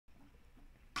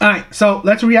Alright, so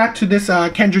let's react to this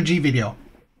Kendra G video.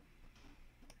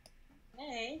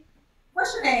 Hey.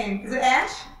 What's your name? Is it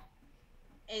Ash?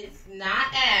 It's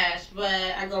not Ash, but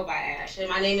I go by Ash. And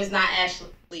my name is not Ashley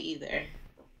either.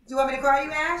 Do you want me to call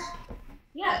you Ash?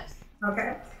 Yes.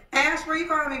 Okay. Ash, where you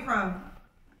calling me from?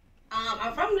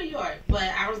 I'm from New York, but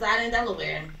I reside in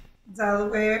Delaware.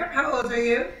 Delaware. How old are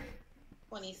you?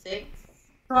 26.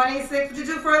 26. What you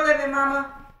do for a living,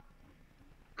 mama?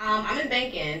 I'm in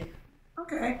banking.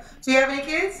 Okay. Do you have any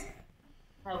kids?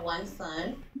 I have one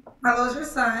son. How old's your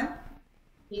son?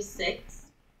 He's 6.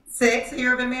 6. Have you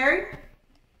ever been married?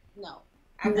 No.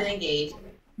 I've been engaged.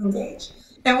 Engaged.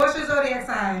 And what's your zodiac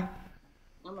sign?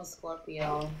 I'm a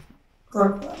Scorpio.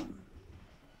 Scorpio.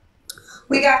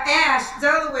 We got Ash,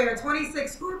 Delaware,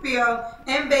 26, Scorpio,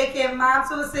 in Bacon, mom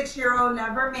to a 6-year-old,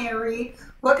 never married.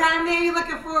 What kind of man you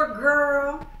looking for,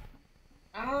 girl?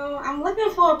 I'm looking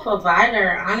for a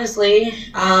provider, honestly.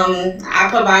 I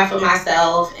provide for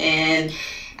myself, and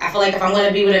I feel like if I'm going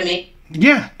to be with a man...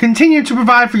 Yeah, continue to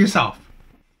provide for yourself.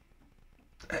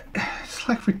 It's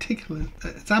like ridiculous.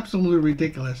 It's absolutely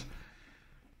ridiculous.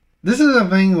 This is a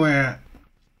thing where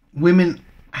women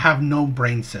have no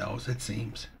brain cells, it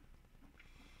seems.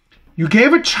 You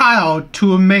gave a child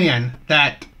to a man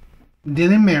that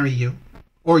didn't marry you,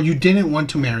 or you didn't want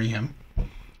to marry him,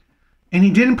 and he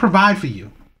didn't provide for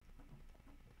you.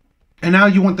 And now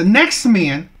you want the next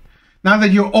man, now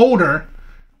that you're older,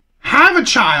 have a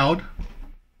child,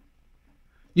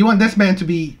 you want this man to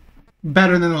be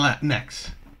better than the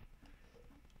next.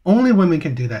 Only women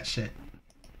can do that shit.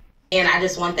 And I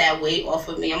just want that weight off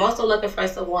of me. I'm also looking for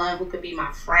someone who could be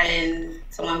my friend,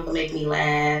 someone who can make me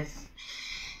laugh.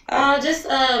 Just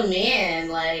a man,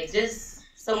 like just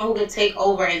someone who could take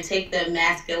over and take the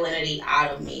masculinity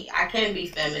out of me. I can't be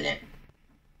feminine.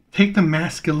 Take the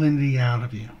masculinity out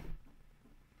of you.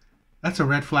 That's a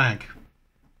red flag.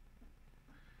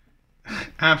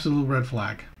 Absolute red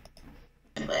flag.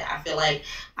 But I feel like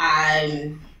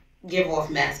I give off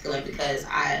masculine because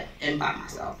I am by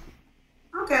myself.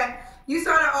 Okay. You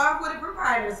started off with a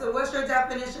provider. So what's your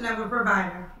definition of a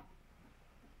provider?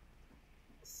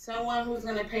 Someone who's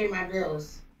going to pay my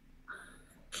bills.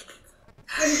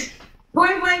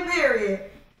 Point blank period.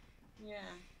 Yeah.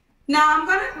 Now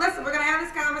we're gonna have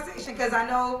this conversation because I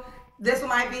know this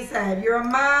might be said. You're a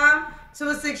mom to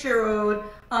a 6-year-old.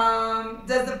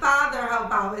 Does the father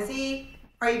help out?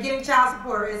 Are you getting child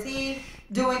support? Is he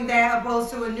doing that opposed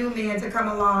to a new man to come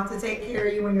along to take care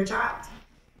of you and your child?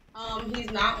 He's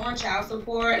not on child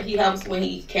support. He helps when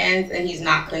he can, and he's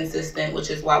not consistent, which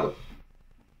is why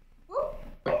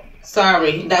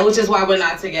which is why we're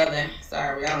not together.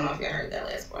 Sorry, I don't know if you heard that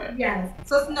last part. Yes.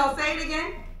 So no, say it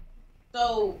again.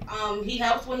 So, he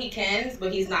helps when he can,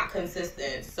 but he's not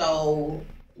consistent. So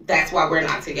that's why we're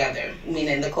not together.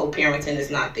 Meaning the co-parenting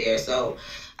is not there. So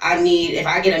if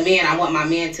I get a man, I want my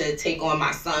man to take on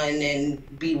my son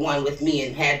and be one with me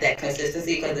and have that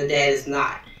consistency because the dad is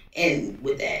not in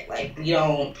with that. Like,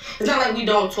 it's not like we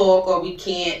don't talk or we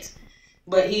can't,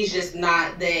 but he's just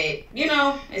not that,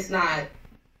 it's not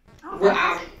what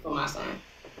I want for my son.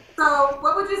 So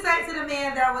what would you say to the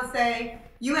man that would say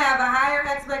you have a higher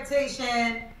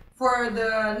expectation for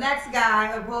the next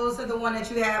guy opposed to the one that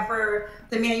you have for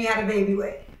the man you had a baby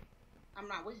with? I'm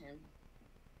not with him.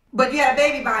 But you had a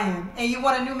baby by him, and you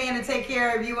want a new man to take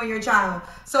care of you and your child.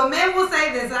 So men will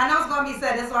say this, and I know it's going to be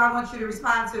said, that's why I want you to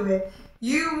respond to it.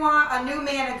 You want a new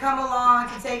man to come along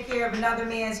to take care of another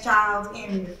man's child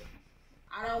and you.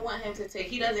 I don't want him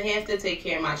he doesn't have to take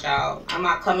care of my child. I'm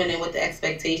not coming in with the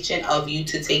expectation of you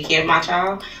to take care of my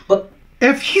child. But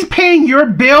if he's paying your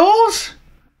bills,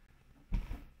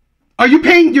 are you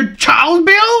paying your child's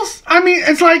bills? I mean,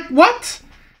 it's like, what?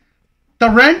 The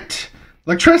rent,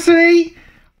 electricity,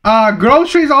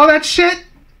 groceries, all that shit.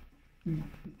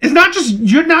 It's not just,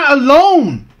 you're not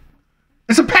alone.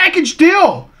 It's a package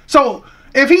deal. So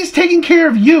if he's taking care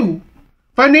of you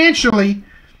financially,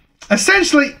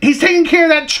 essentially, he's taking care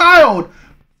of that child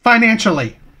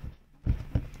financially.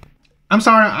 I'm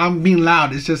sorry, I'm being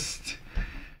loud. It's just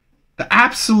the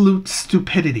absolute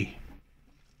stupidity.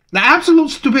 The absolute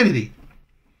stupidity.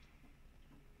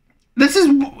 This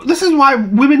is why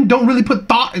women don't really put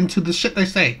thought into the shit they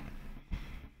say.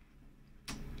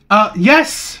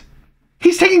 Yes,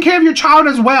 he's taking care of your child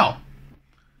as well.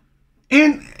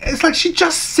 And it's like she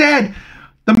just said,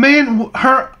 the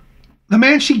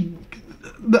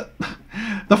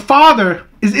father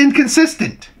is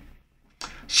inconsistent.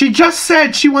 She just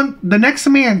said she wants the next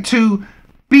man to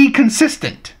be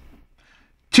consistent,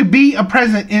 to be a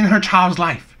present in her child's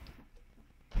life.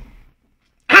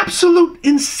 Absolute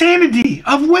insanity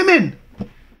of women.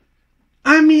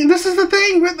 I mean, this is the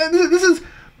thing.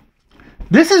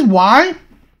 This is why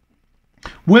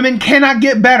women cannot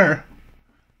get better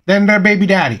than their baby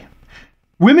daddy.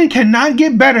 Women cannot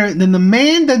get better than the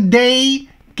man that they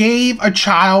gave a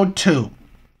child to.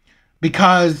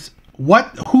 Because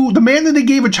the man that they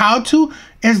gave a child to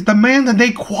is the man that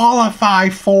they qualify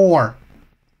for.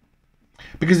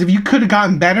 Because if you could have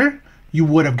gotten better, you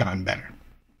would have gotten better.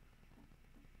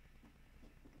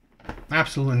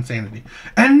 Absolute insanity.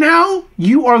 And now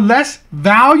you are less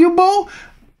valuable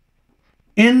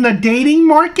in the dating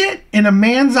market in a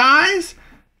man's eyes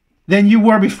than you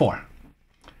were before.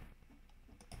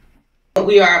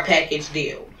 We are a package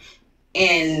deal.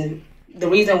 And the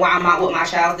reason why I'm not with my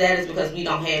child's dad is because we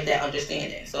don't have that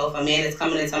understanding. So if a man is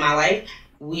coming into my life,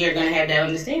 we are going to have that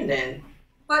understanding.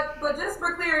 But just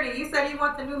for clarity, you said you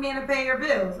want the new man to pay your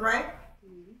bills, right?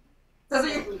 Does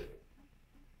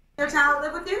your child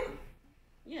live with you?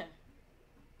 Yeah.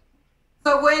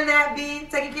 So wouldn't that be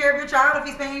taking care of your child if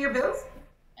he's paying your bills?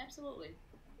 Absolutely.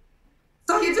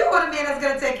 So you do want a man that's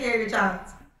going to take care of your child?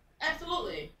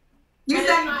 Absolutely. You But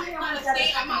said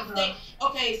I'm not saying.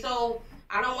 Okay, so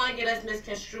I don't want to get us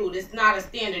misconstrued. It's not a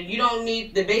standard. You don't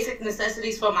need the basic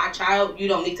necessities for my child. You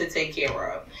don't need to take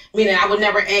care of. Meaning, I would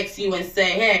never ask you and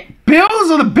say, "Hey,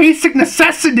 bills are the basic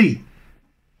necessity."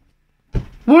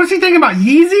 What was she thinking about?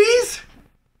 Yeezys?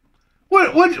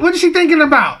 What is she thinking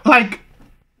about? Like,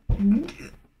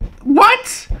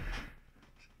 what?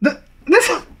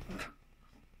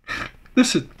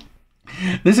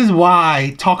 This is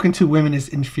why talking to women is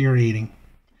infuriating.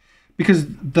 Because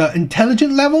the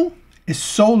intelligent level is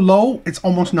so low, it's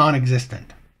almost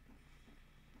non-existent.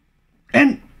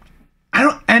 And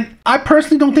I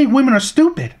personally don't think women are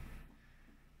stupid.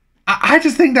 I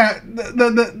just think that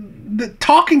the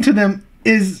talking to them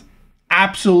is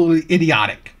absolutely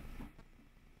idiotic.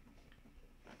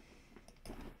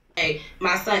 Hey,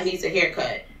 my son needs a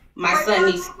haircut. My son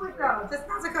needs." Just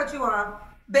not to cut you off.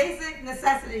 Basic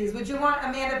necessities. Would you want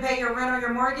a man to pay your rent or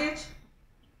your mortgage?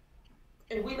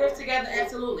 If we live together,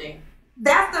 absolutely.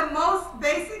 That's the most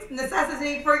basic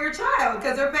necessity for your child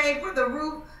because they're paying for the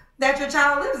roof that your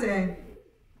child lives in.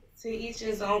 To each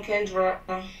his own, Kendra.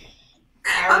 Okay,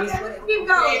 we can keep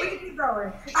going. We can keep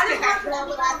going. I just want to know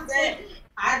what I said.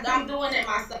 I'm doing it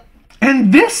myself.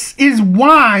 And this is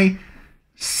why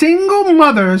single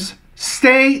mothers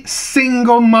stay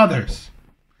single mothers.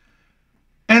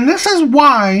 And this is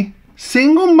why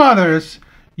single mothers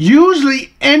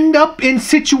usually end up in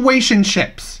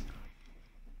situationships.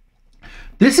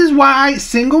 This is why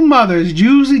single mothers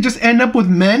usually just end up with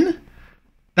men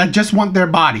that just want their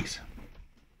bodies.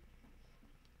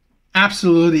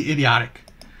 Absolutely idiotic.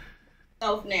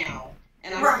 Now,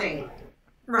 and I'm Right. single.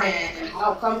 Right. And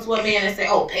I'll come to a man and say,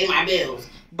 "Oh, pay my bills."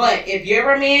 But if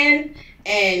you're a man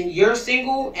and you're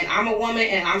single and I'm a woman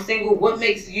and I'm single, what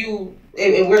makes you,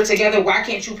 if we're together, why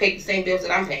can't you pay the same bills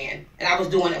that I'm paying? And I was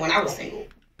doing it when I was single.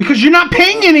 Because you're not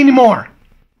paying it anymore.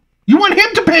 You want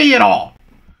him to pay it all.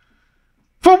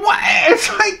 For what? It's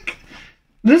like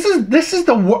this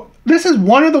is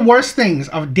one of the worst things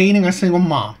of dating a single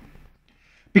mom.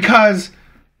 Because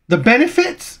the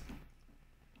benefits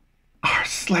are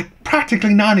like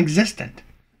practically non-existent.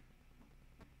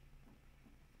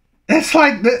 It's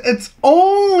like it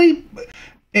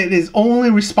is only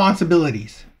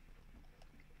responsibilities.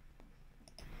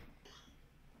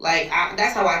 Like,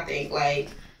 that's how I think. Like,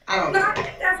 I don't No, know. I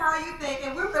think that's how you think,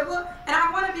 and and I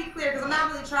want to be clear because I'm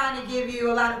not really trying to give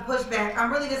you a lot of pushback.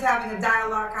 I'm really just having a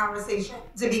dialogue conversation.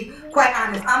 To be quite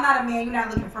honest, I'm not a man. You're not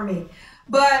looking for me.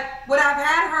 But what I've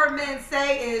had heard men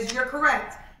say is, "You're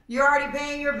correct. You're already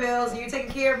paying your bills and you're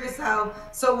taking care of yourself.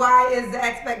 So why is the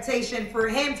expectation for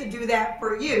him to do that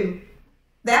for you?"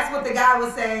 That's what the guy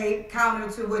would say, counter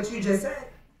to what you just said.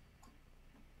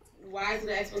 Why is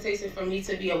the expectation for me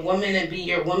to be a woman and be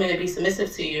your woman and be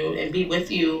submissive to you and be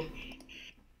with you?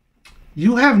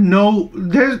 You have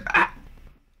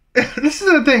this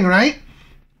is the thing, right?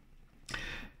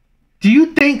 Do you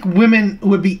think women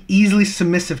would be easily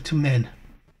submissive to men?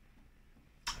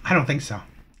 I don't think so.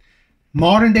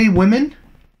 Modern day women,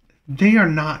 they are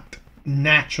not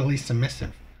naturally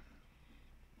submissive.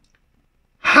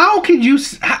 How could you?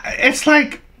 It's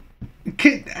like,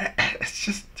 it's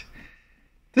just.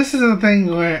 This is the thing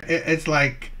where it's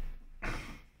like,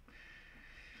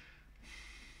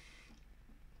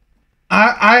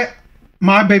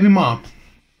 my baby mom,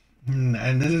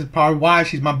 and this is probably why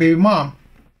she's my baby mom,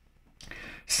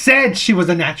 said she was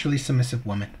a naturally submissive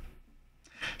woman.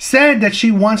 Said that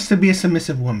she wants to be a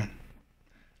submissive woman.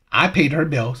 I paid her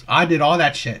bills. I did all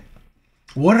that shit.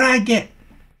 What did I get?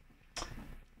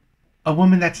 A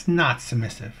woman that's not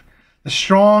submissive. The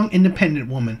strong, independent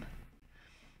woman.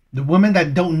 The woman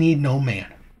that don't need no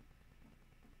man.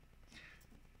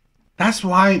 That's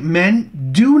why men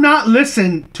do not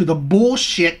listen to the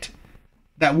bullshit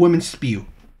that women spew.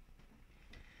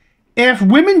 If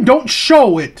women don't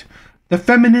show it, the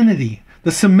femininity,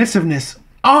 the submissiveness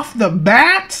off the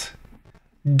bat,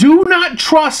 do not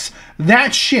trust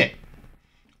that shit.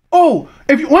 Oh,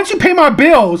 once you pay my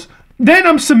bills, then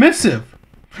I'm submissive.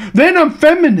 Then I'm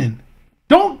feminine.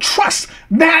 Don't trust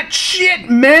that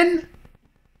shit, men.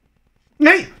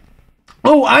 Hey,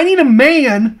 oh, I need a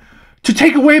man to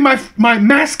take away my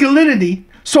masculinity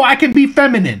so I can be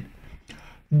feminine.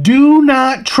 Do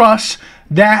not trust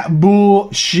that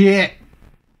bullshit.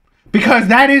 Because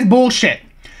that is bullshit.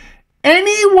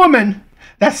 Any woman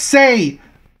that say,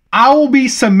 I will be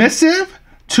submissive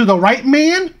to the right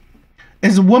man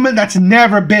is a woman that's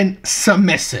never been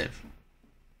submissive.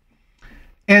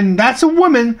 And that's a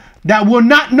woman that will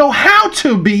not know how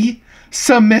to be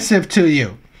submissive to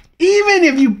you. Even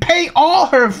if you pay all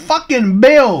her fucking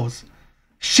bills,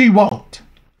 she won't.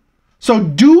 So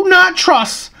do not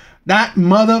trust that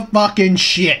motherfucking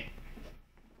shit.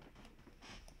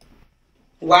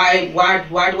 Why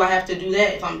do I have to do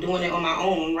that if I'm doing it on my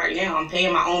own right now? I'm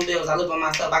paying my own bills. I live by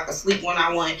myself. I can sleep when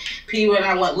I want, pee when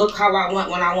I want, look how I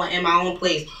want when I want in my own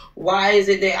place. Why is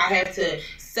it that I have to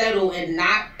settle and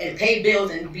pay bills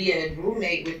and be a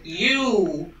roommate with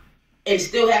you and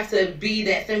still have to be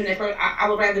that feminine person? I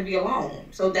would rather be alone.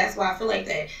 So that's why I feel like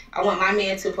that. I want my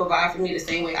man to provide for me the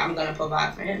same way I'm gonna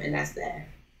provide for him, and that's that.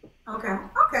 Okay.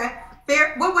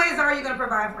 Fair. What ways are you going to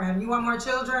provide for him? You want more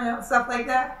children and stuff like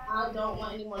that? I don't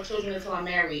want any more children until I'm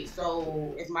married.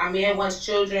 So if my man wants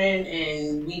children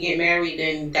and we get married,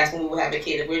 then that's when we will have a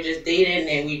kid. If we're just dating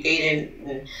and we're dating,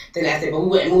 then that's it. But we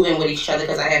wouldn't move in with each other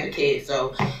because I have a kid.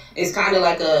 So it's kind of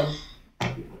like a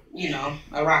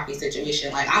rocky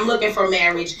situation. Like, I'm looking for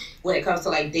marriage when it comes to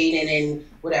like dating and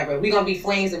whatever. We're going to be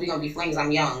flings. If we're going to be flings,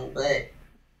 I'm young, but.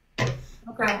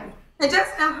 Okay. And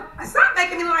just stop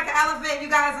making me look like an elephant, you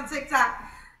guys, on TikTok.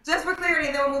 Just for clarity,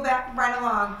 and then we'll move back right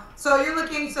along. So this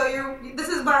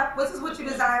is what you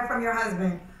desire from your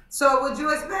husband. So would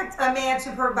you expect a man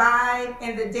to provide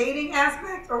in the dating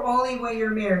aspect or only when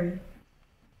you're married?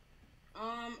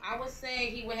 I would say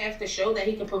he would have to show that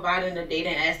he can provide in the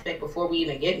dating aspect before we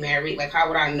even get married. Like, how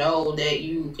would I know that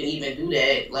you can even do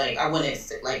that? Like, I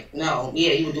wouldn't, like, no.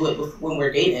 Yeah, you would do it when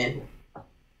we're dating. Okay.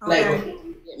 Like, before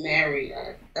we get married.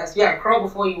 You gotta crawl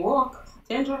before you walk,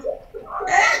 Kendra.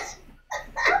 I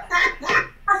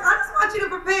just want you to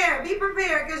prepare. Be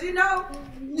prepared, because you're going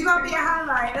to be a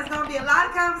highlight. There's going to be a lot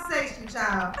of conversation,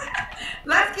 child.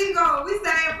 Let's keep going. We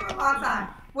stay here for a long time.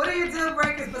 What are your deal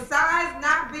breakers besides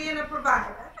not being a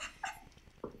provider?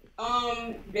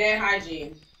 Bad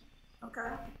hygiene. Okay.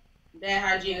 Bad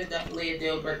hygiene is definitely a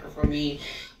deal breaker for me.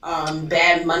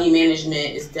 Bad money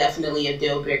management is definitely a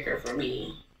deal breaker for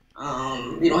me.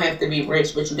 You don't have to be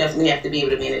rich, but you definitely have to be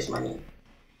able to manage money.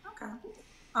 Okay.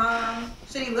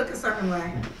 Should he look a certain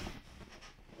way?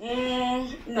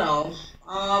 No.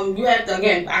 You have to,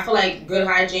 again, I feel like good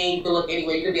hygiene, you can look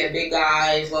anywhere. You can be a big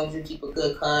guy as long as you keep a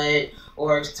good cut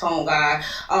or a tone guy.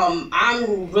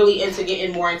 I'm really into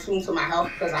getting more in tune to my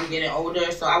health because I'm getting older,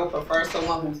 so I would prefer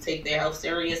someone who take their health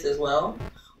serious as well,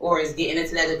 or is getting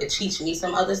into that could teach me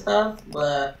some other stuff,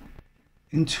 but...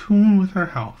 In tune with her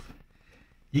health.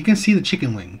 You can see the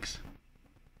chicken wings.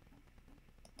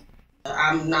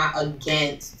 I'm not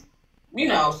against,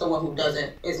 someone who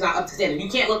doesn't, it's not up to standard. You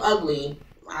can't look ugly.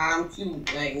 I'm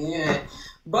cute, like, yeah.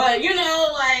 But,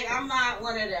 I'm not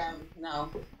one of them, no.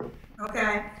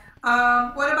 Okay.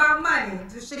 What about money?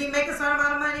 Should he make a certain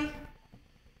amount of money?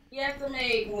 He has to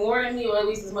make more than me, or at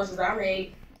least as much as I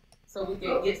make, so we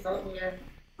can get somewhere.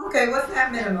 Okay, what's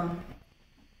that minimum?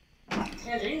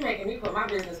 Kendra, you making me put my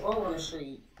business all on the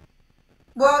street.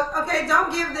 Well, okay, don't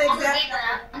give the exact...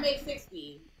 I make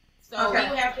 60. So okay. You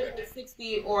would have to make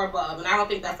 60 or above, and I don't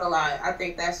think that's a lot. I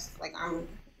think that's,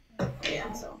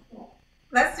 so.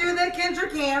 Let's do the Kendra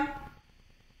Cam.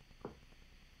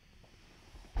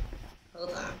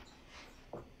 Hold on.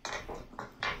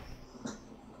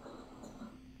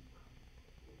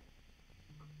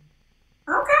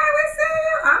 Okay, we see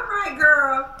you. All right,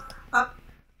 girl.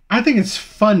 I think it's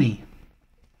funny.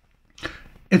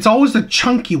 It's always the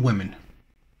chunky women.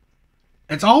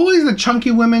 It's always the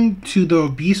chunky women to the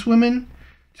obese women,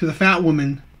 to the fat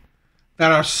women that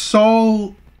are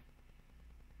so...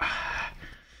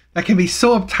 that can be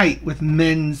so uptight with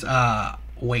men's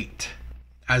weight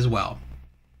as well.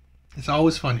 It's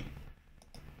always funny.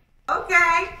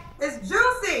 Okay, it's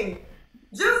juicy.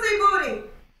 Juicy booty.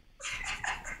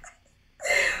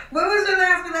 When was your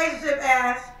last relationship,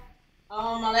 Ash?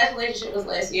 My last relationship was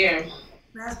last year.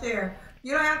 Last year.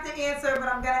 You don't have to answer, but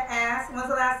I'm going to ask. When's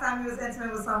the last time you was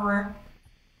intimate with someone?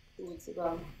 2 weeks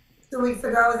ago. 2 weeks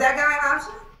ago. Is that guy an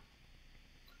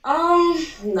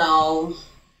option? No.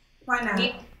 Why not?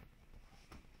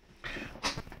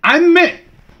 I admit,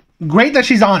 great that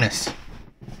she's honest.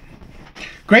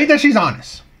 Great that she's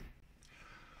honest.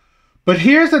 But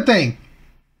here's the thing.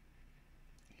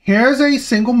 Here's a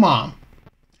single mom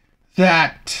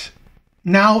that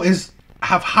now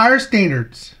have higher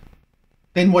standards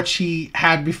than what she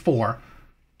had before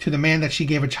to the man that she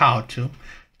gave a child to.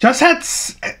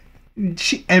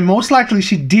 And most likely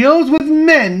she deals with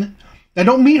men that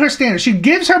don't meet her standards. She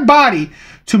gives her body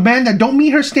to men that don't meet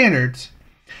her standards.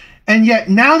 And yet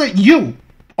now that you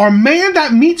are a man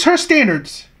that meets her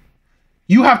standards,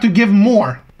 you have to give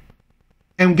more.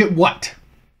 And get what?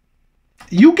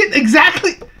 You get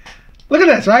exactly... Look at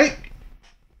this, right?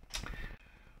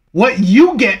 What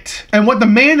you get and what the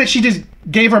man that she just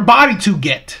gave her body to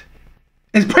get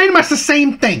is pretty much the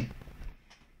same thing.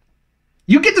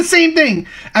 You get the same thing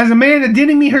as a man that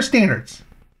didn't meet her standards.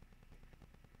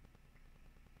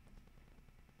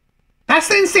 That's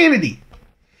the insanity.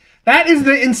 That is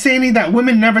the insanity that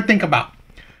women never think about.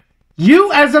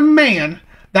 You as a man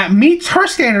that meets her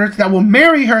standards, that will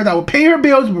marry her, that will pay her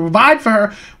bills, will provide for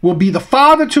her, will be the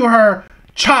father to her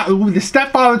child, will be the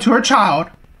stepfather to her child,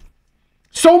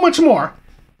 so much more,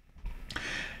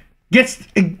 gets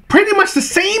pretty much the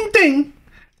same thing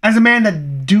as a man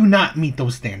that do not meet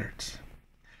those standards.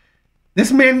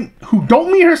 This man who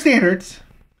don't meet her standards,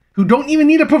 who don't even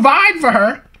need to provide for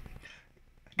her,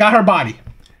 got her body.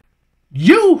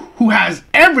 You, who has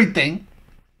everything,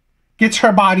 gets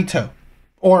her body too.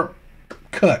 Or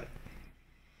could.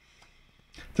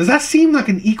 Does that seem like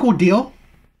an equal deal?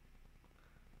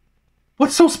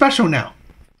 What's so special now?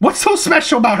 What's so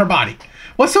special about her body?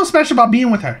 What's so special about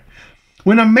being with her?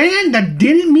 When a man that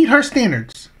didn't meet her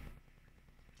standards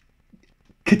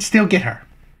could still get her.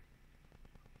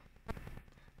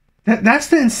 That's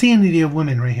the insanity of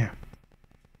women right here.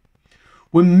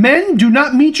 When men do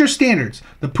not meet your standards,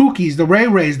 the Pookies, the Ray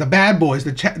Rays, the bad boys,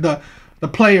 the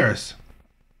players,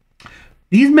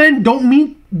 these men don't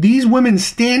meet these women's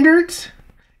standards,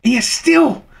 and you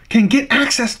still can get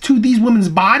access to these women's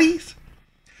bodies,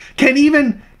 can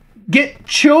even get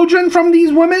children from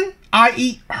these women,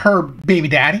 i.e. her baby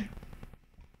daddy.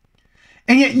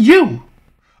 And yet you,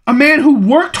 a man who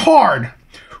worked hard,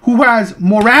 who has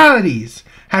moralities,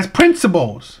 has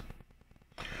principles,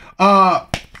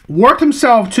 worked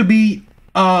himself to be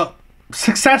a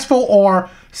successful or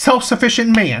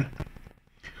self-sufficient man,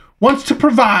 wants to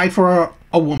provide for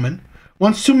a woman,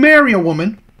 wants to marry a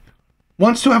woman,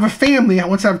 wants to have a family,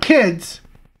 wants to have kids.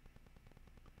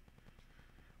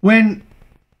 When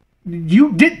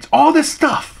you did all this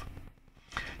stuff,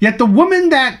 yet the woman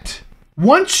that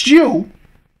wants you,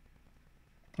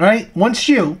 right, wants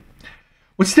you,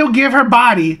 would still give her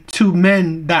body to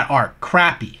men that are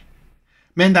crappy,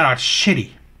 men that are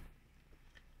shitty.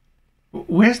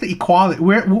 Where's the equality?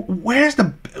 Where's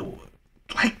the,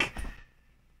 like,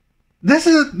 this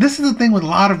is the thing with a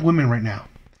lot of women right now.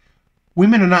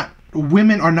 Women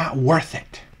are not worth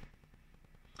it.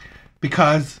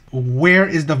 Because where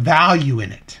is the value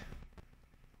in it?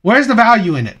 Where's the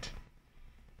value in it?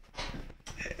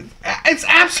 It's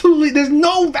absolutely, there's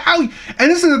no value. And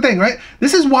this is the thing, right?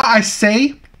 This is why I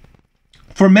say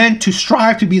for men to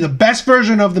strive to be the best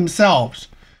version of themselves,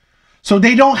 so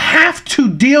they don't have to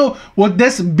deal with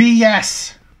this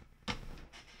BS.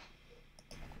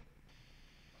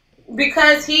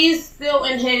 Because he's still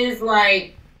in his,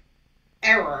 like,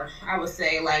 error, I would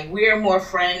say. Like, we're more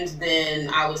friends than,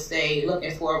 I would say,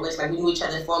 looking for a relationship. Like, we knew each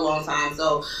other for a long time.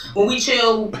 So when we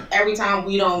chill, every time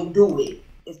we don't do it,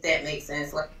 if that makes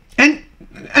sense. Like,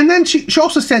 and then she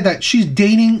also said that she's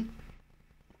dating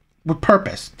with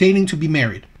purpose, dating to be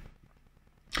married.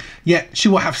 Yet she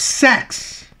will have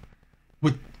sex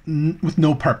with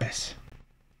no purpose.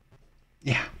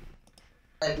 Yeah.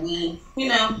 Like, we, you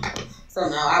know. So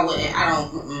no, I wouldn't. I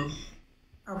don't.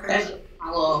 Okay. That's my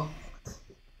little.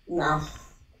 No.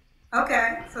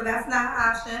 Okay, so that's not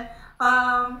an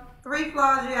option. 3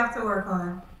 flaws you have to work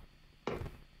on. I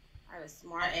have a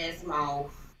smart ass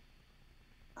mouth.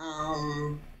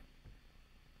 I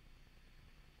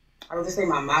would just say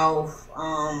my mouth.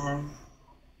 I'm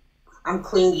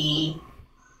clingy,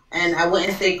 and I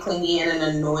wouldn't say clingy in an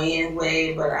annoying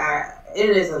way, but it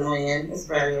is annoying. It's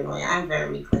very annoying. I'm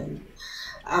very clingy.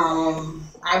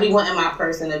 I be wanting my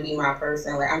person to be my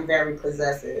person. Like, I'm very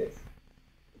possessive.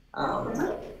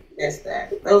 That's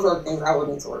that. Those are the things I would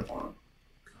need to work on.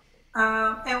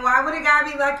 And why would a guy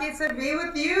be lucky to be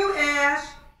with you, Ash?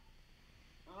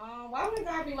 Why would a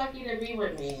guy be lucky to be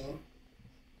with me?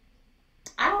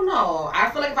 I don't know. I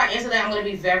feel like if I answer that, I'm gonna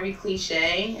be very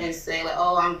cliche and say like,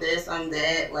 "Oh, I'm this, I'm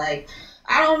that." Like,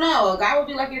 I don't know. A guy would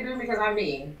be lucky to do me because I'm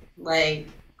me. Like,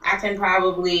 I can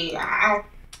probably.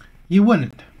 You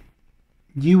wouldn't.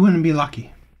 You wouldn't be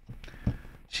lucky.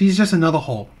 She's just another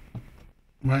hole,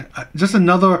 right? Just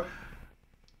another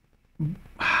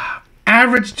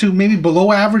average to maybe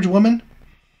below average woman.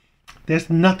 There's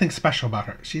nothing special about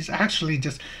her. She's actually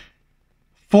just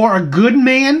for a good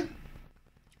man.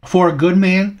 For a good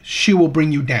man, she will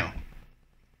bring you down.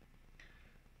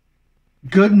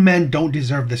 Good men don't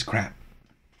deserve this crap.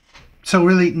 So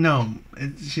really, no,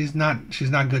 she's not. She's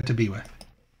not good to be with.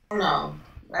 No,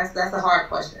 that's a hard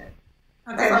question.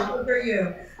 Okay, good for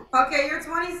you. Okay, you're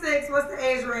 26. What's the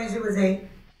age range you was in?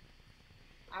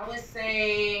 I would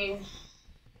say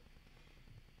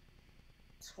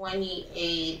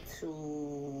 28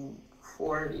 to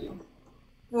 40.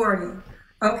 40.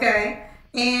 Okay.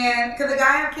 And could the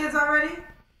guy have kids already?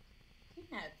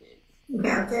 He have kids. You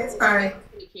have kids. All right.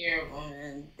 Take care of them,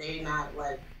 and they not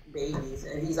like babies,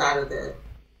 and he's out of the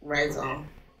red zone.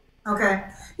 Okay.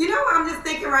 You know, I'm just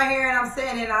thinking right here, and I'm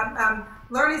saying it. I'm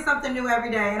learning something new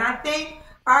every day, and I think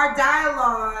our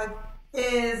dialogue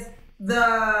is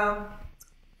the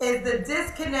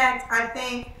disconnect. I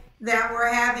think that we're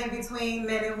having between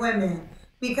men and women,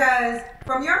 because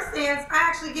from your stance, I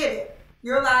actually get it.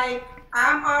 You're like,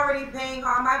 I'm already paying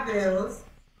all my bills,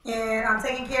 and I'm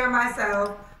taking care of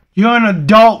myself. You're an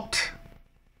adult.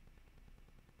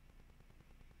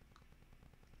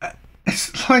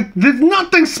 It's like there's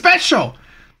nothing special.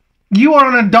 You are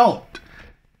an adult.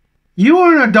 You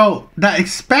are an adult that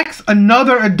expects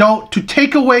another adult to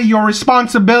take away your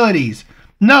responsibilities.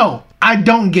 No, I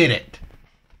don't get it.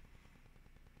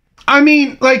 I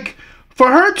mean, like, for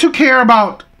her to care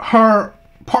about her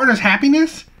partner's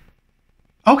happiness,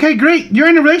 okay, great. You're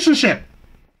in a relationship.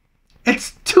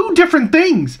 It's two different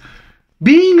things.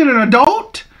 Being an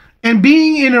adult and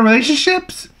being in a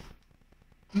relationship is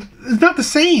not the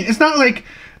same. It's not like,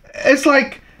 it's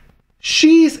like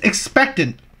she's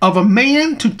expectant of a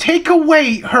man to take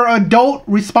away her adult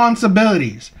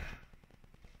responsibilities.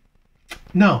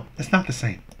 No, it's not the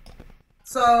same.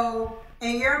 So,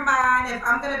 in your mind, if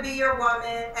I'm going to be your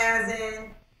woman, as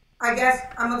in, I guess,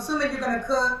 I'm assuming you're going to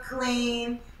cook,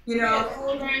 clean, you know. Yeah,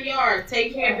 cool around yard,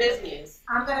 take care of business.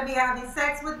 I'm going to be having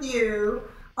sex with you,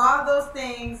 all those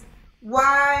things.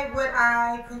 Why would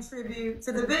I contribute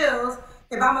to the bills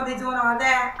if I'm going to be doing all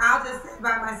that? I'll just sit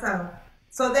by myself.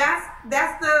 So that's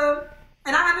the,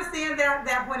 and I understand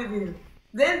that point of view.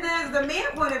 Then there's the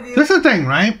man point of view. This is the thing,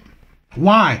 right?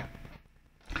 Why?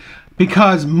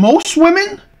 Because most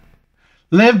women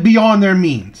live beyond their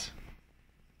means.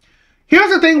 Here's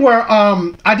the thing where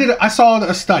I saw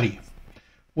a study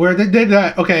where they did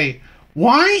that. Okay,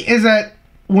 why is it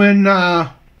when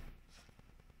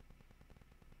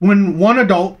one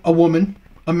adult, a woman,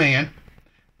 a man,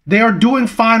 they are doing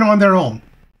fine on their own,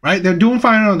 right? They're doing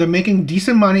fine on their own. They're making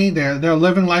decent money. They're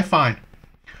living life fine.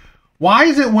 Why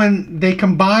is it when they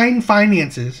combine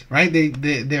finances, right?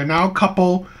 They're now a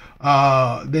couple.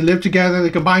 They live together. They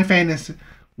combine finances.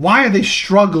 Why are they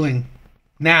struggling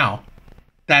now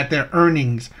that their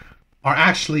earnings are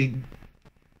actually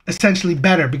essentially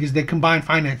better because they combine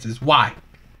finances? Why?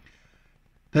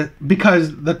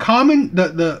 Because the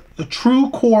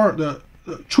true core, the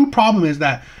true problem is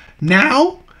that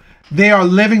now they are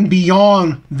living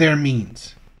beyond their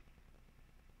means.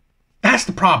 That's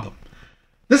the problem.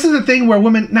 This is the thing where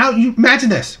women, now you imagine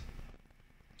this.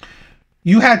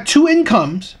 You had two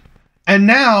incomes and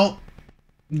now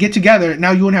get together,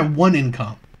 now you only have one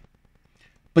income.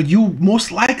 But you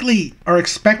most likely are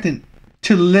expectant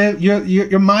to live,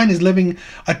 your mind is living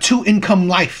a two income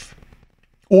life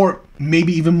or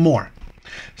maybe even more.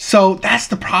 So that's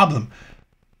the problem.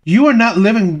 You are not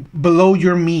living below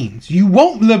your means. You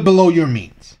won't live below your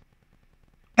means.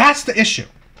 That's the issue.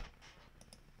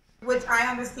 Which I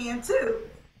understand too.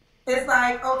 It's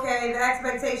like, okay, the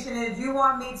expectation is you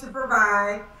want me to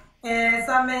provide, and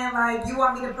some men like, you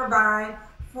want me to provide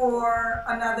for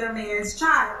another man's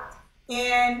child.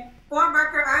 And on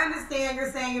record, I understand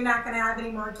you're saying you're not going to have any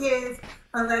more kids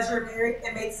unless you're married.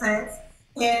 It makes sense.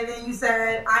 And then you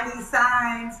said, I need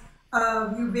signs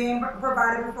of you being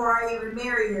provided before I even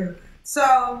marry you. So,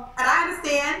 and I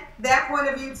understand that point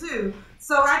of view too.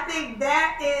 So I think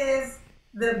that is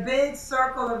the big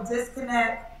circle of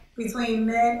disconnect between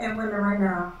men and women right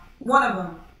now. One of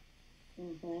them.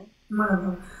 Mm-hmm. One of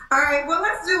them. All right, well,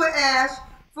 let's do it, Ash.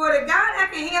 For the guy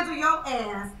that can handle your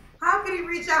ass, how can he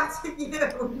reach out to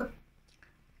you?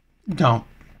 Don't.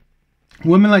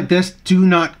 Women like this do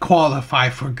not qualify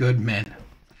for good men.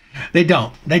 They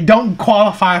don't. They don't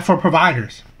qualify for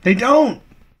providers. They don't.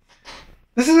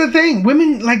 This is the thing.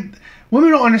 Women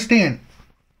don't understand.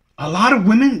 A lot of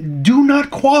women do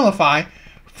not qualify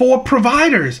for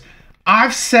providers.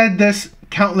 I've said this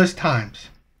countless times.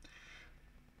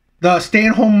 The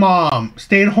stay-at-home mom,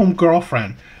 stay-at-home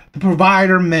girlfriend, the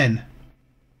provider men.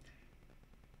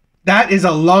 That is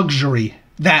a luxury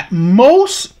that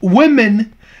most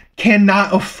women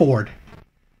cannot afford.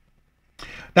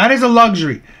 That is a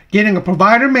luxury. Getting a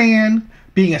provider man,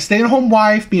 being a stay-at-home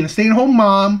wife, being a stay-at-home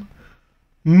mom.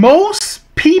 Most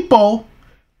people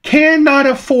cannot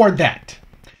afford that.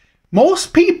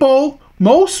 Most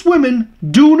women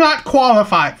do not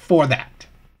qualify for that.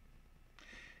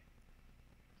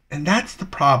 And that's the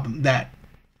problem.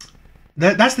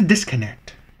 That's the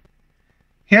disconnect.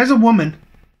 Here's a woman.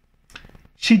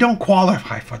 She don't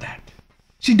qualify for that.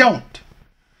 She don't.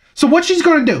 So what she's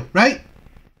going to do, right?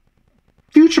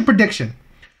 Future prediction.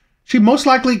 She most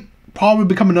likely probably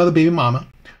become another baby mama.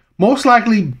 Most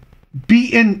likely be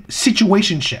in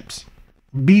situationships.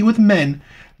 Be with men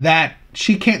that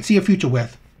she can't see a future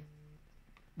with.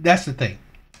 That's the thing.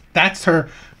 That's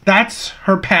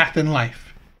her path in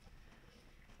life.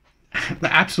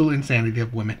 The absolute insanity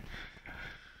of women.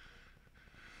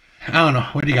 I don't know.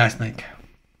 What do you guys think?